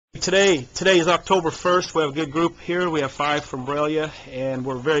Today is October 1st. We have a good group here. We have 5 from Borrelia, and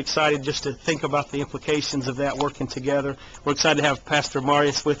we're very excited just to think about the implications of that working together. We're excited to have Pastor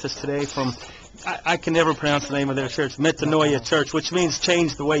Marius with us today from, I can never pronounce the name of their church, Metanoia Church, which means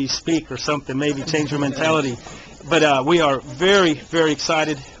change the way you speak or something, maybe change your mentality. But we are very, very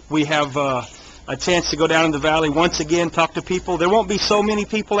excited. We have a chance to go down in the valley once again, talk to people. There won't be so many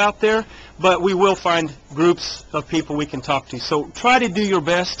people out there, but we will find groups of people we can talk to. So try to do your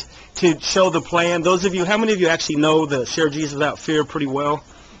best to show the plan. Those of you, how many of you actually know the Share Jesus Without Fear pretty well?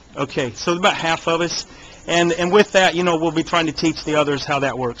 Okay, so about half of us. And with that, you know, we'll be trying to teach the others how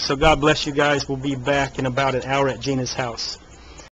that works. So God bless you guys. We'll be back in about an hour at Gina's house.